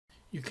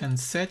you can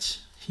search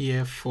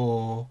here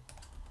for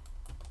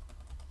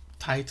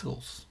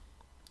titles.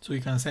 So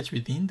you can search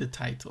within the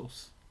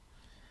titles.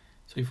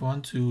 So if you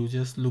want to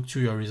just look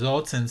through your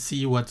results and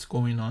see what's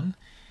going on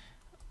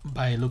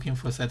by looking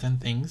for certain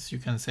things, you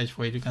can search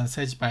for it. You can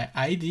search by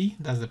ID,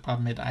 that's the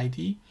PubMed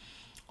ID,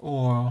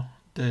 or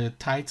the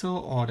title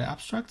or the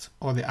abstract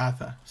or the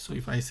author. So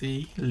if I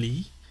say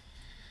Lee,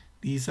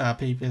 these are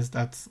papers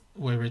that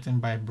were written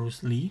by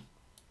Bruce Lee.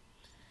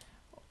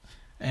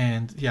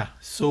 And yeah,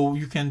 so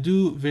you can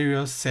do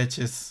various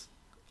searches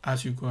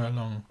as you go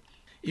along.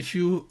 If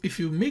you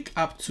make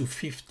up to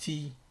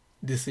 50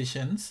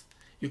 decisions,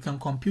 you can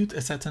compute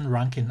a certain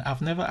ranking.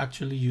 I've never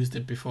actually used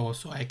it before,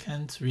 so I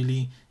can't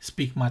really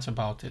speak much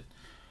about it.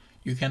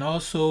 You can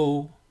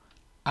also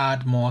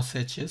add more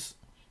searches,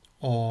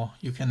 or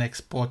you can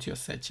export your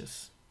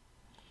searches.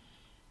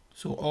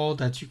 So all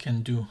that you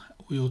can do,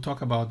 we will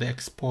talk about the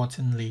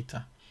exporting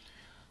later.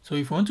 So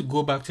if you want to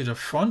go back to the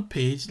front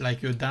page,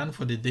 like you're done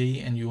for the day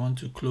and you want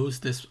to close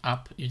this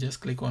up, you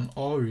just click on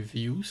all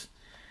reviews,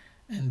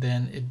 and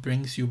then it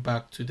brings you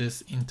back to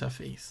this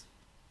interface.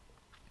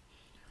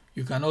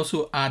 You can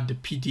also add the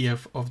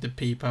PDF of the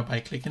paper by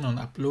clicking on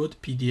upload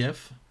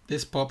PDF.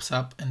 This pops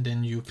up, and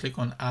then you click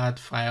on add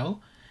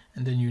file,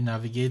 and then you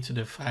navigate to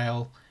the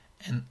file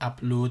and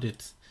upload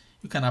it.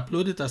 You can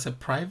upload it as a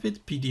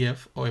private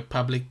PDF or a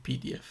public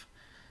PDF.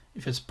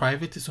 If it's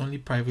private, it's only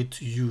private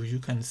to you. You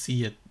can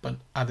see it, but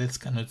others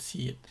cannot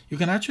see it. You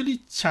can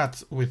actually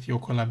chat with your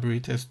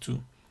collaborators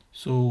too.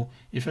 So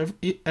if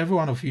every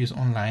one of you is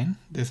online,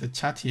 there's a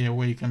chat here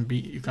where you can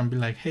be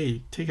like,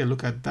 hey, take a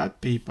look at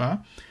that paper,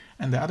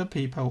 and the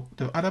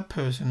other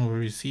person will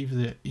receive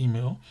the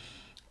email,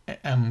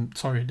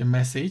 the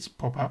message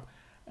pop up,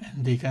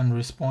 and they can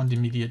respond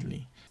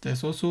immediately.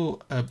 There's also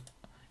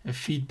a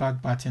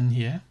feedback button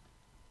here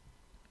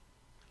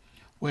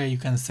where you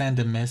can send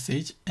a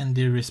message and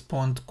they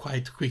respond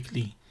quite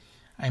quickly.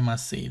 I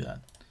must say that.